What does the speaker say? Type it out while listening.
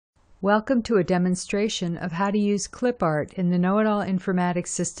Welcome to a demonstration of how to use ClipArt in the KNOWITALL Informatics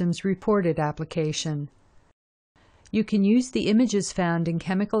Systems ReportIt application. You can use the images found in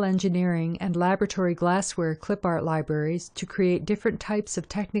chemical engineering and laboratory glassware ClipArt libraries to create different types of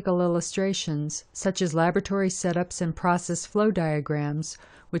technical illustrations, such as laboratory setups and process flow diagrams,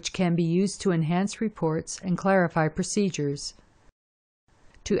 which can be used to enhance reports and clarify procedures.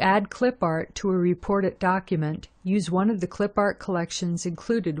 To add ClipArt to a ReportIt document, use one of the ClipArt collections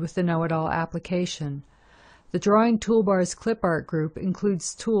included with the KNOWITALL application. The Drawing Toolbar's ClipArt group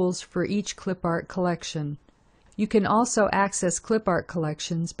includes tools for each ClipArt collection. You can also access ClipArt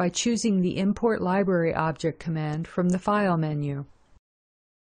collections by choosing the Import Library Object command from the File menu.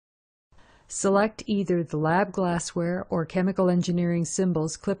 Select either the Lab Glassware or Chemical Engineering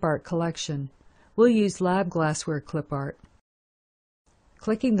Symbols ClipArt collection. We'll use Lab Glassware ClipArt.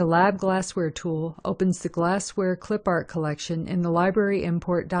 Clicking the Lab Glassware tool opens the Glassware ClipArt collection in the Library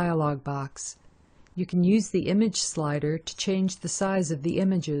Import dialog box. You can use the image slider to change the size of the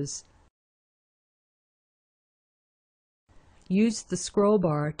images. Use the scroll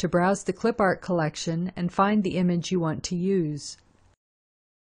bar to browse the ClipArt collection and find the image you want to use.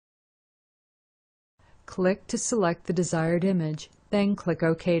 Click to select the desired image, then click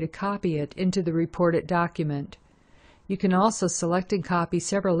OK to copy it into the ReportIt document. You can also select and copy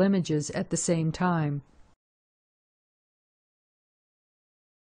several images at the same time.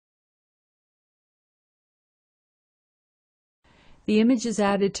 The image is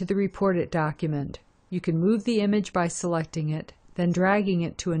added to the ReportIt document. You can move the image by selecting it, then dragging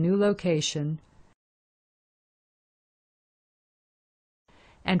it to a new location,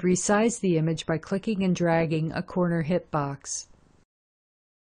 and resize the image by clicking and dragging a corner hitbox.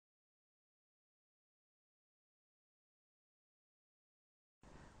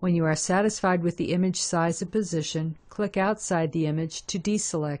 When you are satisfied with the image size and position, click outside the image to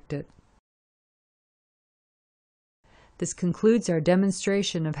deselect it. This concludes our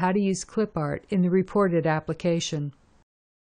demonstration of how to use ClipArt in the ReportIt application.